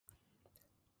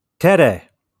Tere,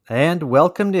 and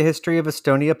welcome to History of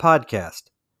Estonia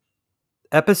podcast,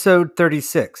 episode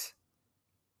 36,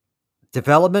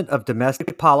 Development of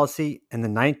Domestic Policy in the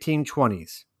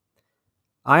 1920s.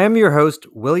 I am your host,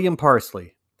 William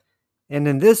Parsley, and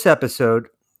in this episode,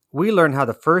 we learn how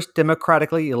the first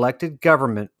democratically elected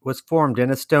government was formed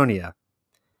in Estonia,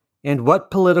 and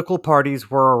what political parties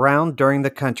were around during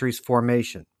the country's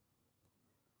formation.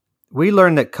 We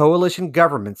learn that coalition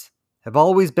governments have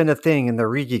always been a thing in the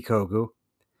Riigikogu,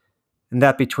 and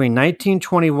that between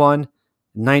 1921 and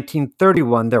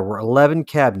 1931 there were 11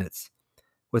 cabinets,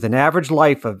 with an average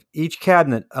life of each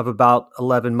cabinet of about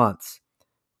 11 months.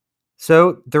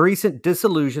 So the recent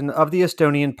dissolution of the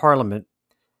Estonian parliament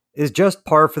is just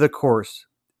par for the course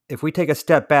if we take a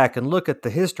step back and look at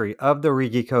the history of the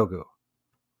Riigikogu.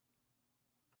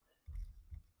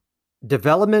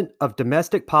 Development of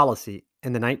domestic policy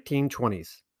in the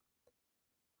 1920s.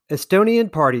 Estonian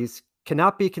parties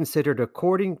cannot be considered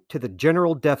according to the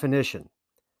general definition,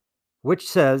 which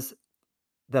says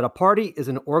that a party is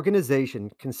an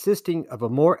organization consisting of a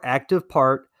more active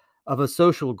part of a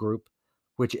social group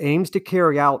which aims to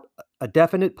carry out a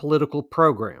definite political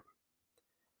program.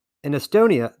 In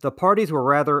Estonia, the parties were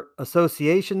rather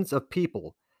associations of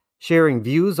people sharing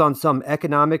views on some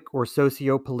economic or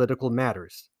socio-political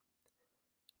matters.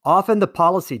 Often the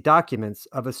policy documents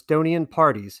of Estonian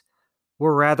parties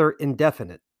were rather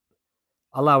indefinite,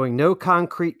 allowing no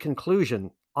concrete conclusion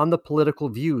on the political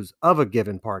views of a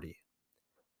given party.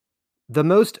 The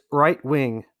most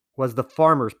right-wing was the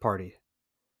Farmers' Party,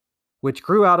 which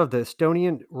grew out of the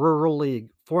Estonian Rural League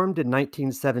formed in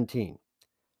 1917.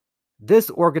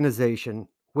 This organization,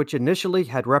 which initially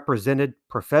had represented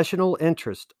professional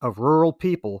interest of rural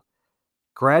people,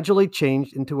 gradually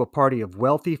changed into a party of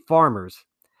wealthy farmers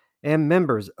and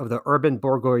members of the urban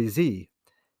bourgeoisie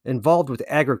involved with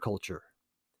agriculture.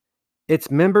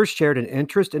 Its members shared an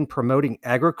interest in promoting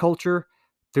agriculture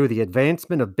through the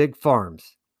advancement of big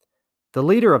farms. The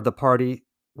leader of the party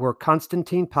were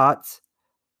Konstantin Pats,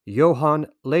 Johan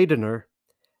Laidoner,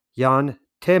 Jan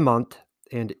Teemant,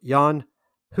 and Jan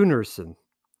Hunnersson.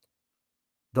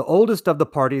 The oldest of the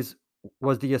parties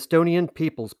was the Estonian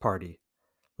People's Party,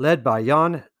 led by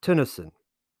Jan Tönnesson.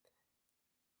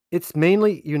 It's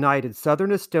mainly united southern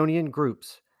Estonian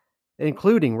groups,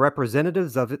 including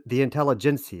representatives of the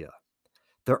intelligentsia,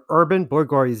 the urban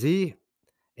bourgeoisie,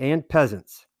 and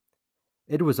peasants.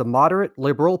 It was a moderate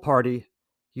liberal party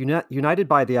united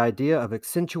by the idea of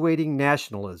accentuating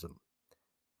nationalism.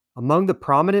 Among the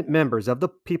prominent members of the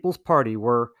People's Party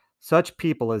were such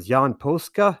people as Jan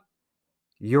Poska,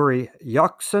 Jüri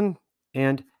Jaakson,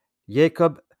 and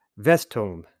Jakob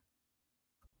Westholm.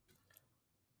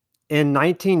 In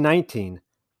 1919,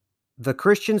 the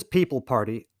Christians' People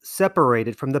Party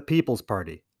separated from the People's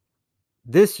Party.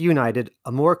 This united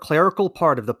a more clerical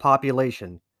part of the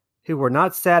population who were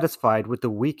not satisfied with the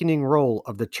weakening role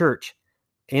of the church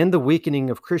and the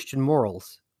weakening of Christian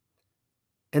morals.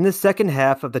 In the second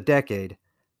half of the decade,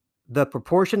 the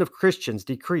proportion of Christians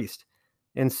decreased,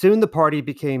 and soon the party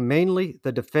became mainly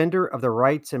the defender of the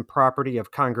rights and property of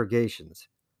congregations.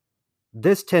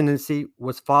 This tendency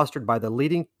was fostered by the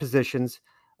leading positions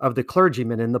of the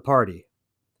clergymen in the party.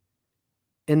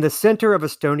 In the center of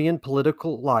Estonian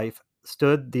political life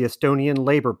stood the Estonian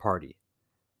Labour Party,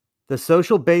 the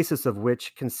social basis of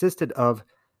which consisted of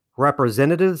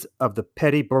representatives of the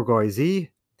petty bourgeoisie,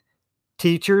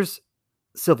 teachers,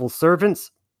 civil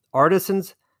servants,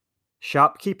 artisans,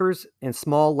 shopkeepers, and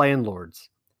small landlords.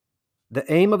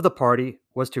 The aim of the party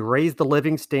was to raise the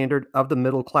living standard of the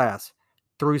middle class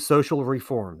through social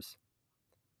reforms.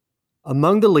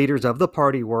 Among the leaders of the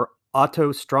party were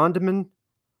Otto Strondemann,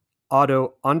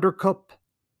 Otto Underkop,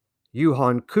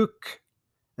 Johan Kuk,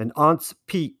 and Ants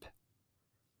Piep.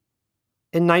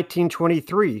 In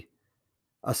 1923,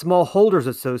 a small holders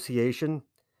association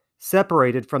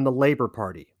separated from the Labour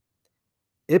Party.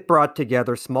 It brought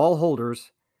together small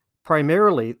holders,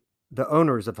 primarily the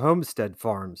owners of homestead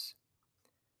farms.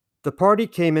 The party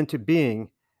came into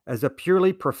being as a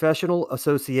purely professional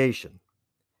association.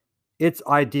 Its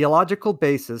ideological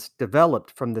basis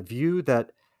developed from the view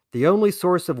that the only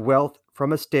source of wealth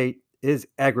from a state is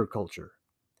agriculture.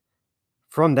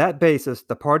 From that basis,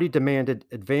 the party demanded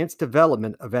advanced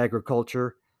development of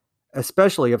agriculture,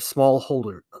 especially of small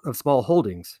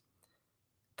holdings.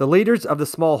 The leaders of the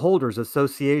Small Holders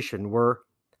Association were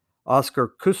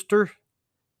Oskar Kuster,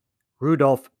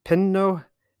 Rudolf Penno,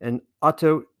 and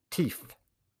Otto Tief.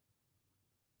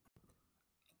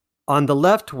 On the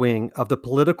left wing of the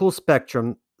political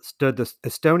spectrum stood the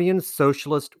Estonian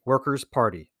Socialist Workers'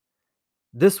 Party.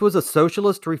 This was a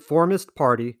socialist reformist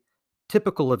party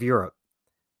typical of Europe,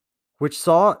 which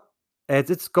saw as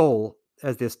its goal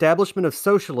as the establishment of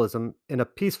socialism in a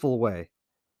peaceful way.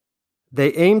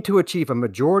 They aimed to achieve a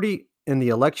majority in the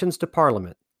elections to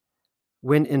Parliament.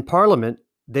 When in Parliament,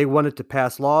 they wanted to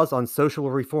pass laws on social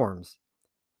reforms.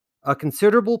 A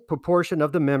considerable proportion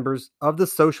of the members of the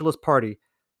Socialist Party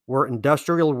were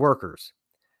industrial workers.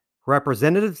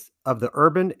 Representatives of the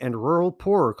urban and rural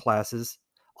poorer classes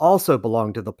also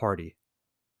belonged to the party.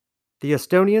 The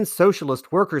Estonian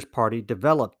Socialist Workers' Party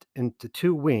developed into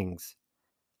two wings.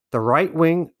 The right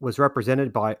wing was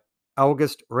represented by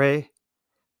August Reh,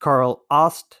 Karl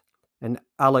Ost, and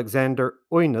Alexander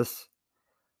Oines,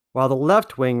 while the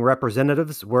left wing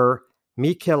representatives were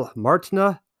Mikkel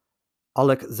Martna,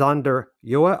 Alexander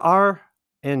Joar,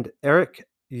 and Erik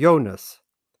Jonas.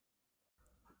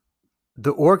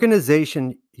 The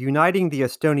organization uniting the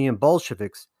Estonian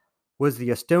Bolsheviks was the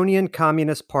Estonian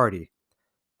Communist Party,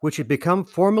 which had become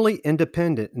formally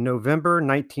independent in November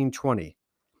 1920.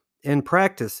 In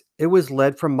practice, it was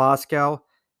led from Moscow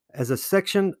as a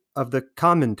section of the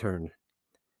Comintern.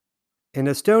 In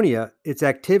Estonia, its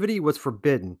activity was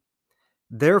forbidden.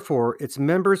 Therefore, its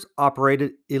members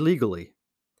operated illegally.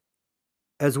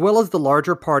 As well as the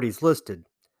larger parties listed,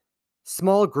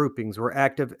 small groupings were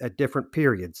active at different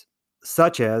periods,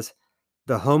 such as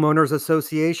the Homeowners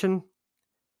Association,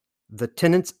 the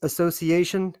Tenants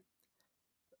Association,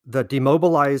 the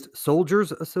Demobilized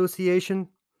Soldiers Association,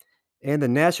 and the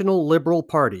National Liberal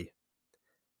Party.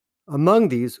 Among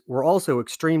these were also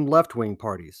extreme left-wing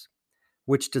parties,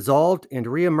 which dissolved and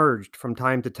re-emerged from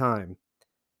time to time,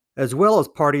 as well as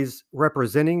parties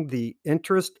representing the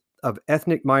interest of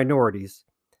ethnic minorities,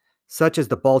 such as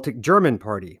the Baltic German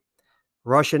Party,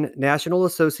 Russian National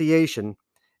Association,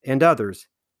 and others.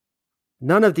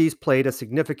 None of these played a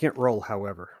significant role,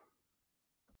 however.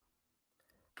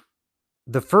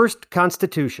 The first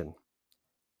Constitution.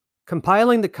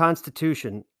 Compiling the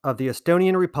Constitution of the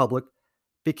Estonian Republic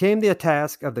became the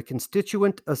task of the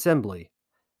Constituent Assembly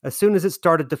as soon as it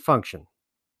started to function.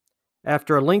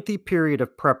 After a lengthy period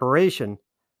of preparation,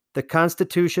 the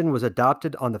Constitution was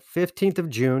adopted on the 15th of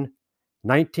June,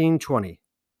 1920.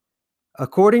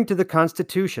 According to the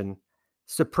Constitution,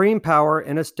 supreme power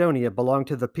in Estonia belonged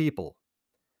to the people.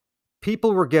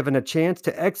 People were given a chance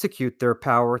to execute their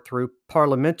power through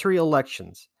parliamentary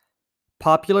elections,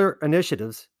 popular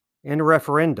initiatives, and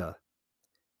referenda.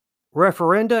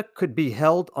 Referenda could be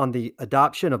held on the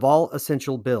adoption of all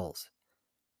essential bills.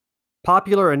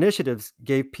 Popular initiatives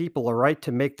gave people a right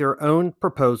to make their own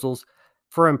proposals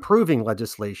for improving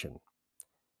legislation.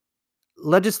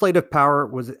 Legislative power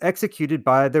was executed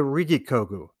by the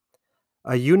Riigikogu,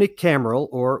 a unicameral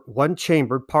or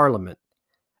one-chambered parliament,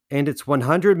 and its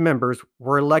 100 members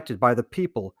were elected by the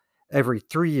people every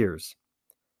 3 years.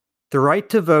 The right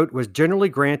to vote was generally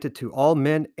granted to all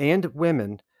men and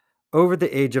women over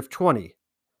the age of 20.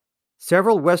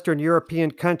 Several Western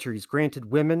European countries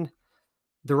granted women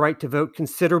the right to vote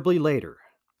considerably later.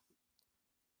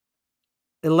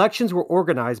 Elections were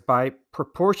organized by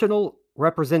proportional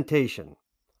representation,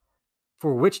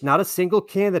 for which not a single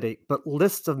candidate but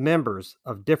lists of members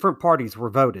of different parties were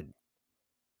voted.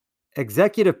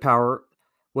 Executive power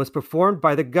was performed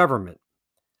by the government,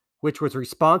 which was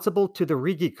responsible to the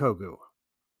Riigikogu.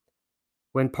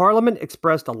 When Parliament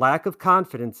expressed a lack of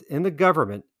confidence in the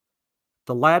government,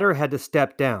 the latter had to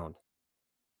step down.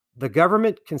 The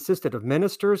government consisted of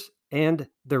ministers and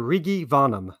the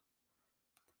Riigivanem,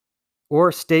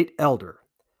 or state elder.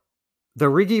 The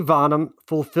Riigivanem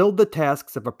fulfilled the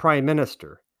tasks of a prime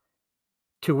minister,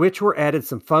 to which were added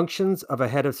some functions of a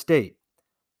head of state,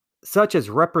 such as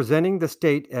representing the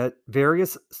state at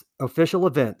various official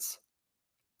events.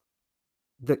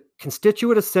 The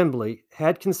Constituent Assembly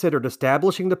had considered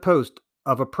establishing the post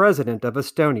of a president of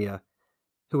Estonia,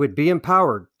 who would be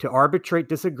empowered to arbitrate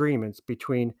disagreements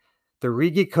between the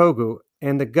Riigikogu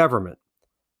and the government.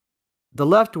 The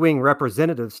left-wing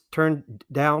representatives turned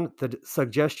down the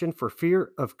suggestion for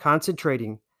fear of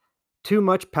concentrating too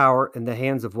much power in the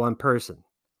hands of one person.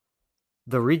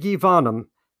 The Riigivanem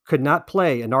could not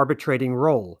play an arbitrating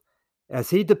role,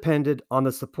 as he depended on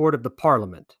the support of the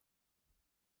parliament.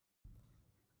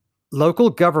 Local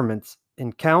governments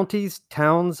in counties,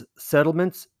 towns,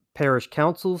 settlements, parish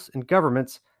councils, and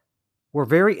governments were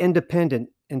very independent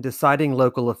in deciding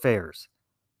local affairs.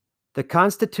 The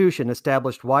Constitution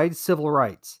established wide civil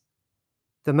rights.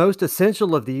 The most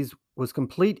essential of these was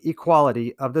complete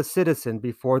equality of the citizen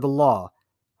before the law,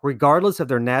 regardless of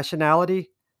their nationality,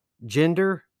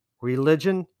 gender,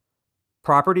 religion,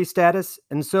 property status,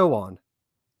 and so on.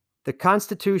 The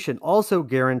Constitution also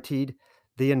guaranteed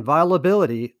the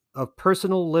inviolability of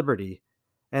personal liberty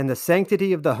and the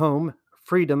sanctity of the home,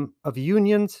 freedom of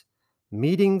unions,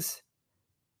 meetings,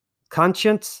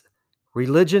 conscience,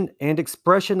 religion, and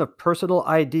expression of personal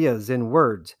ideas in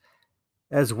words,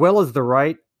 as well as the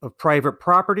right of private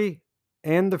property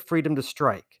and the freedom to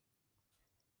strike.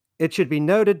 It should be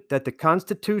noted that the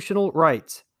constitutional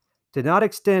rights did not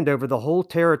extend over the whole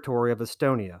territory of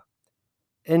Estonia.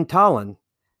 In Tallinn,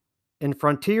 in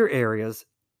frontier areas,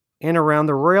 and around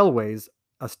the railways,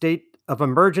 a state of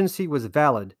emergency was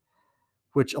valid,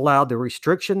 which allowed the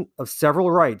restriction of several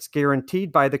rights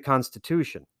guaranteed by the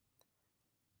Constitution.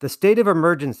 The state of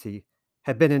emergency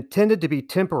had been intended to be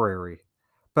temporary,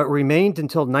 but remained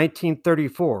until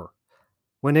 1934,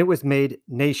 when it was made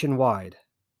nationwide.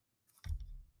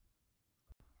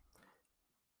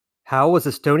 How was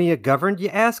Estonia governed, you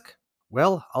ask?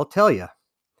 Well, I'll tell you.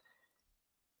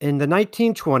 In the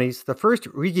 1920s, the first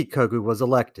Riigikogu was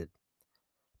elected.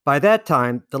 By that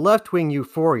time, the left-wing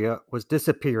euphoria was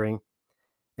disappearing,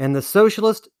 and the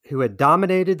socialists who had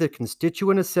dominated the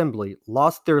Constituent Assembly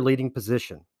lost their leading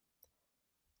position.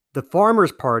 The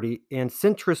Farmers' Party and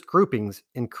centrist groupings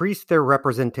increased their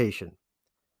representation.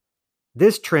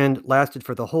 This trend lasted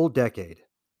for the whole decade.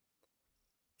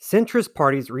 Centrist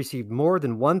parties received more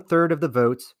than one-third of the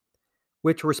votes,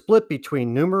 which were split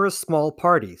between numerous small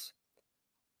parties.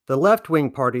 The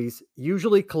left-wing parties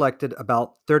usually collected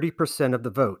about 30% of the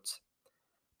votes,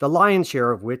 the lion's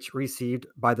share of which received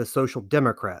by the Social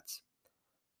Democrats.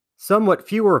 Somewhat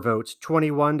fewer votes,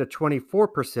 21 to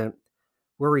 24%,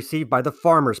 were received by the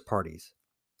farmers' parties.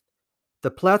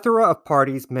 The plethora of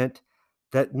parties meant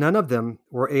that none of them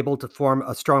were able to form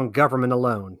a strong government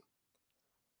alone.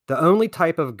 The only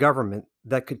type of government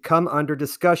that could come under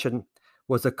discussion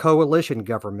was a coalition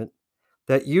government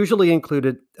that usually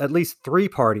included at least 3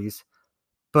 parties,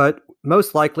 but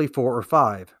most likely 4 or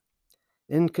 5.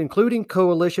 In concluding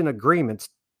coalition agreements,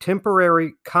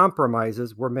 temporary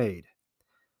compromises were made,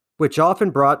 which often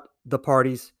brought the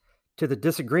parties to the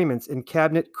disagreements in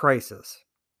cabinet crisis.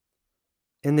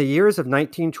 In the years of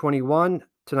 1921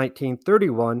 to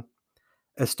 1931,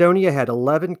 Estonia had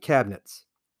 11 cabinets.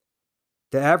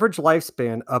 The average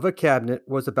lifespan of a cabinet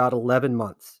was about 11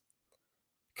 months.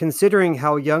 Considering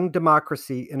how young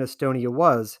democracy in Estonia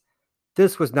was,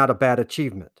 this was not a bad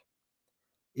achievement.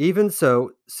 Even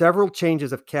so, several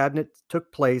changes of cabinet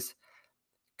took place,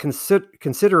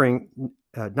 considering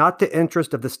not the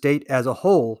interest of the state as a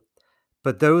whole,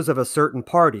 but those of a certain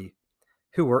party,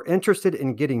 who were interested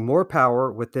in getting more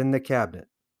power within the cabinet.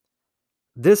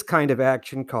 This kind of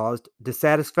action caused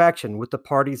dissatisfaction with the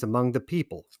parties among the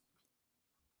people.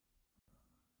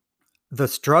 The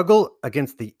struggle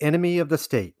against the enemy of the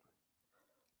state.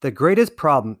 The greatest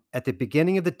problem at the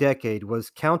beginning of the decade was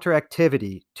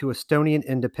counteractivity to Estonian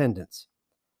independence.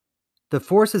 The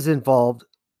forces involved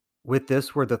with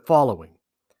this were the following: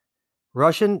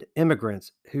 Russian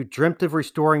immigrants who dreamt of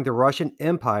restoring the Russian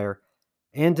Empire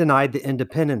and denied the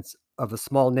independence of a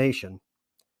small nation,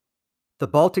 the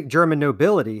Baltic German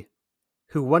nobility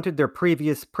who wanted their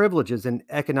previous privileges and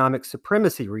economic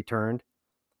supremacy returned,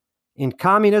 and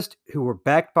communists who were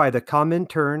backed by the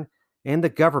Comintern and the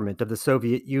government of the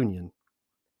Soviet Union.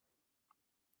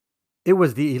 It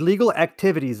was the illegal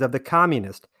activities of the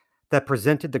communists that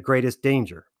presented the greatest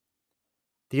danger.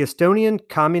 The Estonian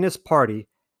Communist Party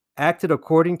acted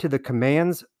according to the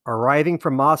commands arriving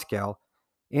from Moscow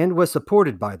and was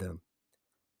supported by them.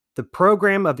 The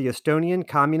program of the Estonian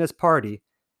Communist Party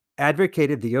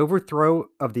advocated the overthrow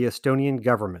of the Estonian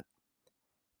government,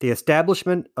 the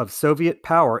establishment of Soviet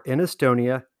power in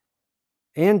Estonia,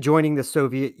 and joining the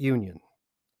Soviet Union.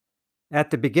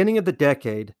 At the beginning of the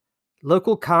decade,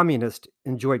 local communists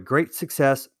enjoyed great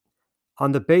success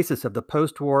on the basis of the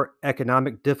post-war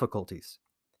economic difficulties.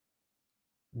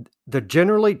 The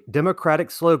generally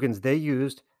democratic slogans they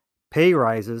used, pay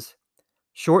rises,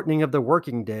 shortening of the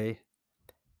working day,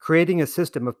 creating a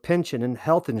system of pension and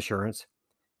health insurance,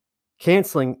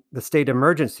 canceling the state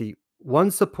emergency, won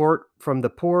support from the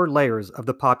poorer layers of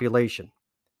the population.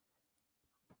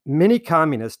 Many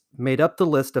communists made up the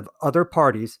list of other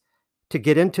parties to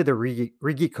get into the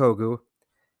Riigikogu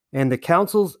and the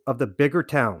councils of the bigger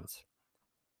towns.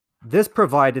 This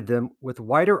provided them with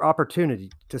wider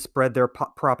opportunity to spread their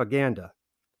propaganda.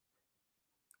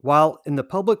 While in the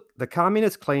public, the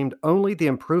communists claimed only the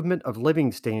improvement of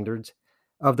living standards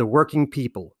of the working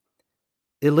people.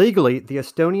 Illegally, the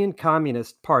Estonian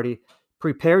Communist Party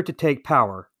prepared to take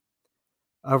power.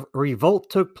 A revolt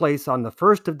took place on the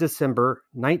 1st of December,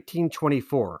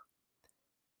 1924.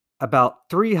 About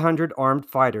 300 armed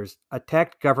fighters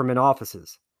attacked government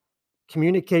offices,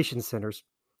 communication centers,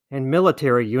 and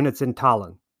military units in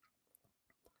Tallinn.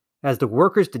 As the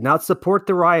workers did not support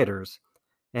the rioters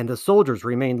and the soldiers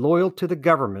remained loyal to the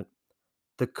government,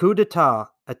 the coup d'etat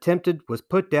attempted was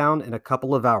put down in a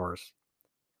couple of hours.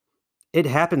 It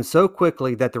happened so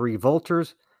quickly that the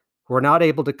revolters were not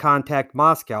able to contact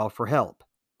Moscow for help.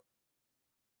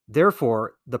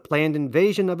 Therefore, the planned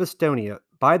invasion of Estonia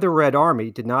by the Red Army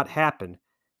did not happen,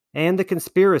 and the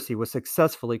conspiracy was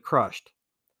successfully crushed.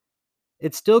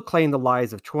 It still claimed the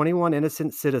lives of 21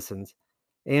 innocent citizens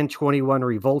and 21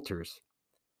 revolters.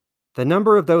 The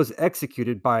number of those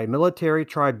executed by a military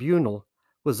tribunal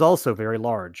was also very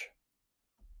large.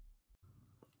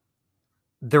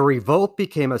 The revolt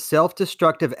became a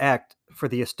self-destructive act for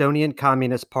the Estonian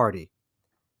Communist Party,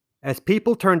 as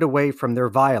people turned away from their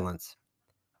violence.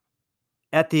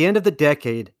 At the end of the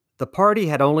decade, the party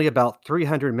had only about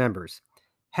 300 members,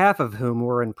 half of whom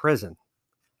were in prison.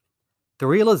 The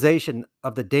realization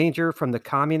of the danger from the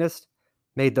communists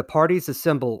made the parties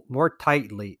assemble more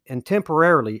tightly and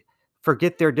temporarily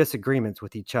forget their disagreements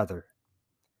with each other.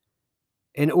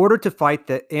 In order to fight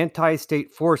the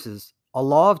anti-state forces, a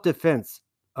law of defense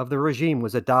of the regime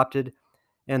was adopted,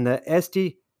 and the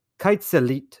Eesti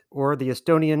Kaitseliit, or the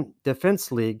Estonian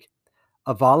Defense League,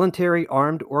 a voluntary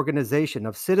armed organization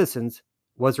of citizens,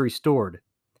 was restored.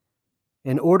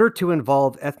 In order to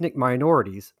involve ethnic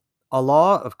minorities, a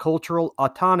law of cultural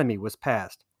autonomy was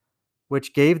passed,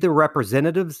 which gave the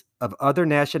representatives of other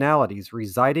nationalities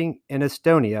residing in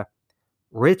Estonia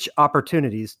rich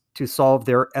opportunities to solve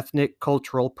their ethnic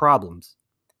cultural problems.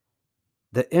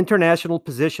 The international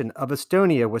position of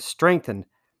Estonia was strengthened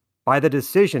by the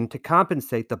decision to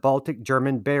compensate the Baltic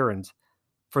German barons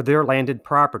for their landed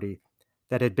property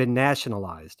that had been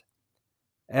nationalized.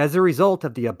 As a result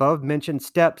of the above-mentioned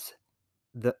steps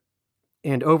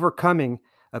and overcoming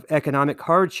of economic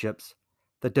hardships,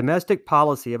 the domestic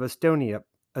policy of Estonia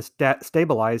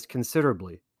stabilized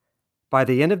considerably. By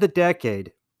the end of the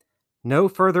decade, no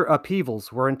further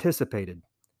upheavals were anticipated.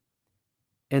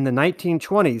 In the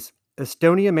 1920s,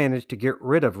 Estonia managed to get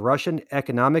rid of Russian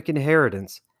economic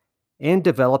inheritance and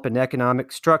develop an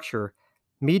economic structure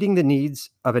meeting the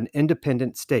needs of an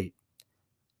independent state.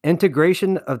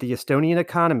 Integration of the Estonian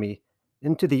economy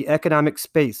into the economic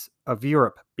space of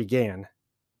Europe began.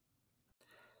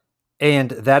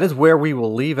 And that is where we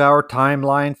will leave our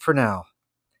timeline for now.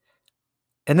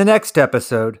 In the next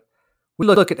episode, we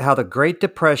look at how the Great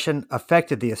Depression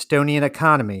affected the Estonian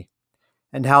economy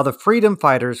and how the freedom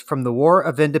fighters from the War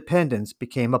of Independence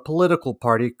became a political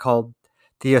party called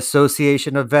the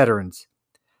Association of Veterans,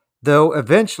 though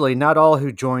eventually not all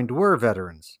who joined were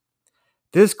veterans.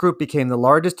 This group became the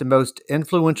largest and most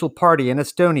influential party in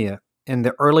Estonia in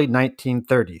the early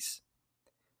 1930s.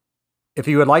 If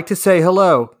you would like to say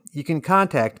hello, you can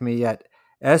contact me at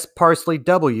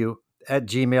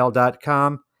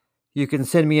sparsleyw@gmail.com. You can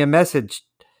send me a message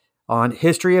on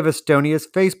History of Estonia's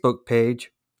Facebook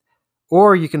page,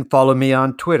 or you can follow me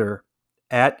on Twitter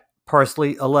at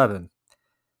Parsley11.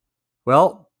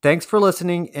 Well, thanks for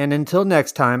listening, and until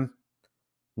next time,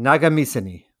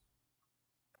 Nagamiseni.